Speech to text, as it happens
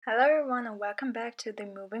Hello, everyone, and welcome back to the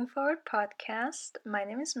Moving Forward podcast. My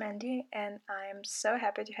name is Mandy, and I'm so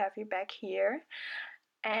happy to have you back here.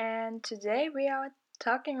 And today we are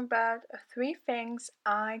talking about three things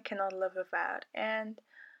I cannot live without. And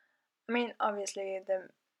obviously, the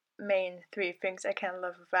main three things I can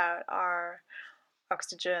live without are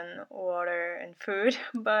oxygen, water, and food.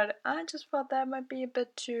 But I just thought that might be a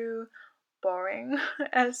bit too boring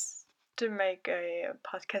as to make a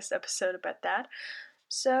podcast episode about that.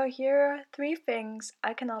 So here are three things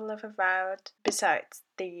I cannot live without besides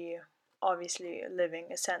the obviously living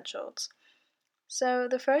essentials. So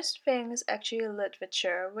the first thing is actually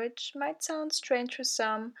literature, which might sound strange for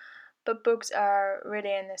some, but books are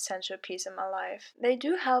really an essential piece in my life. They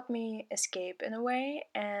do help me escape in a way,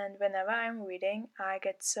 and whenever I'm reading, I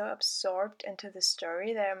get so absorbed into the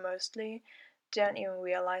story that I mostly don't even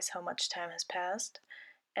realize how much time has passed.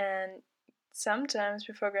 And sometimes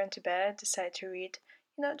before going to bed, I decide to read,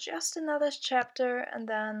 just another chapter, and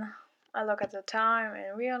then I look at the time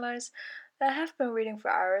and realize that I have been reading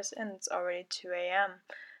for hours and it's already 2 a.m.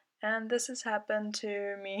 And this has happened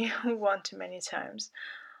to me one too many times.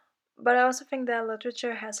 But I also think that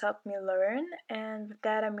literature has helped me learn, and with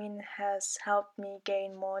that I mean has helped me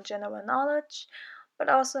gain more general knowledge, but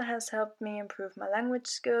also has helped me improve my language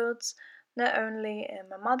skills, not only in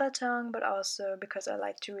my mother tongue, but also because I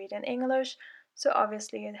like to read in English. So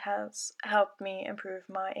obviously it has helped me improve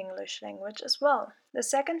my English language as well. The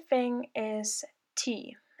second thing is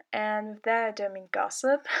tea. And with that I don't mean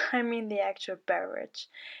gossip, I mean the actual beverage.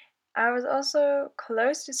 I was also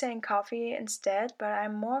close to saying coffee instead, but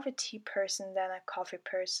I'm more of a tea person than a coffee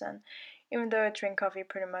person. Even though I drink coffee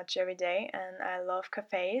pretty much every day and I love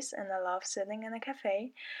cafes and I love sitting in a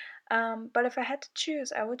cafe. But if I had to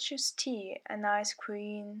choose, I would choose tea, a nice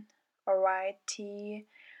green or white tea,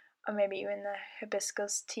 or maybe even a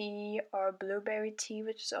hibiscus tea or blueberry tea,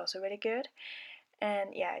 which is also really good.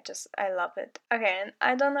 And yeah, I love it. Okay, and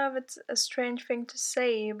I don't know if it's a strange thing to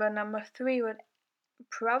say, but number three would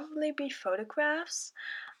probably be photographs.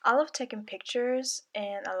 I love taking pictures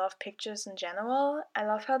and I love pictures in general. I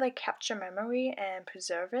love how they capture memory and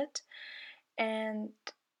preserve it. And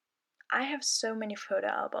I have so many photo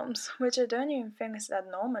albums, which I don't even think is that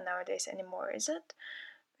normal nowadays anymore, is it?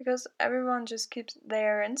 Because everyone just keeps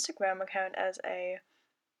their Instagram account as a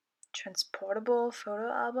transportable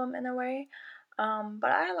photo album in a way. But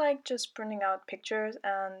I like just printing out pictures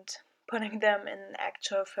and putting them in an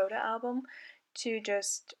actual photo album to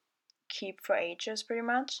just keep for ages pretty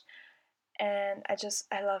much. And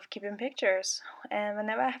I love keeping pictures. And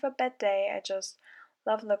whenever I have a bad day, I just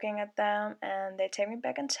love looking at them and they take me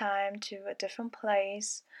back in time to a different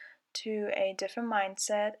place, to a different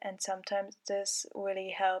mindset, and sometimes this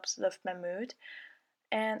really helps lift my mood.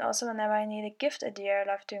 And also, whenever I need a gift idea, I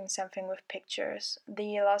love doing something with pictures.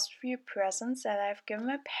 The last few presents that I've given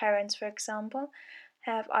my parents, for example,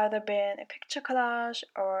 have either been a picture collage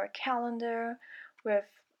or a calendar with,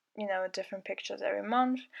 different pictures every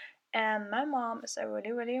month. And my mom is a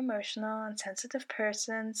really, really emotional and sensitive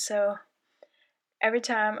person, so every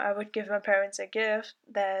time I would give my parents a gift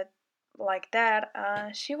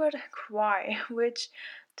she would cry, which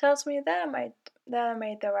tells me that I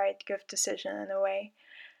made the right gift decision in a way.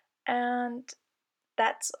 And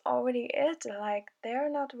that's already it.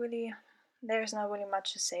 There's not really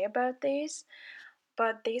much to say about these,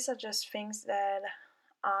 but these are just things that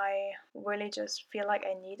I really just feel like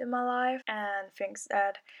I need in my life, and things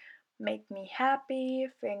that make me happy,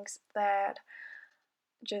 things that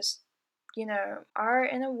just, are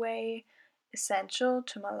in a way essential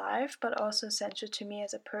to my life, but also essential to me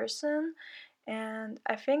as a person. And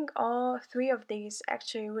I think all three of these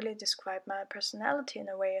actually really describe my personality in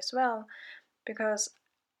a way as well, because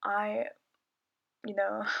I,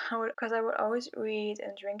 I would always read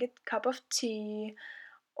and drink a cup of tea,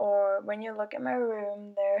 or when you look at my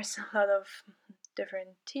room, there's a lot of different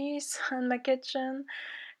teas in my kitchen,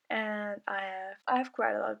 and I have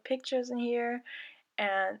quite a lot of pictures in here,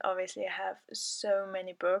 and obviously I have so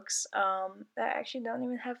many books that I actually don't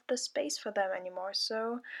even have the space for them anymore.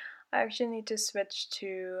 So I actually need to switch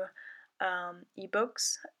to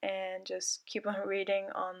ebooks and just keep on reading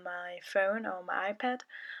on my phone or my iPad.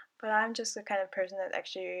 But I'm just the kind of person that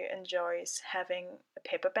actually enjoys having a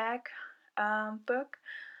paperback book.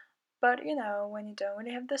 But when you don't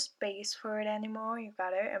really have the space for it anymore, you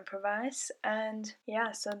gotta improvise. And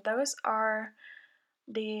yeah, so those are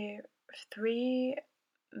the three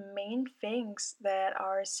main things that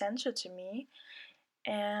are essential to me.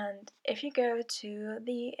 And if you go to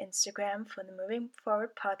the Instagram for the Moving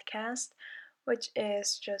Forward podcast, which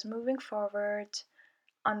is just moving forward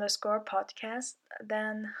underscore podcast,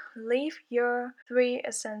 then leave your 3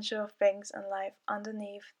 essential things in life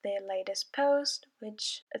underneath the latest post,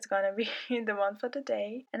 which is gonna be the one for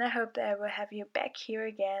today. And I hope that I will have you back here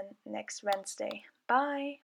again next Wednesday. Bye!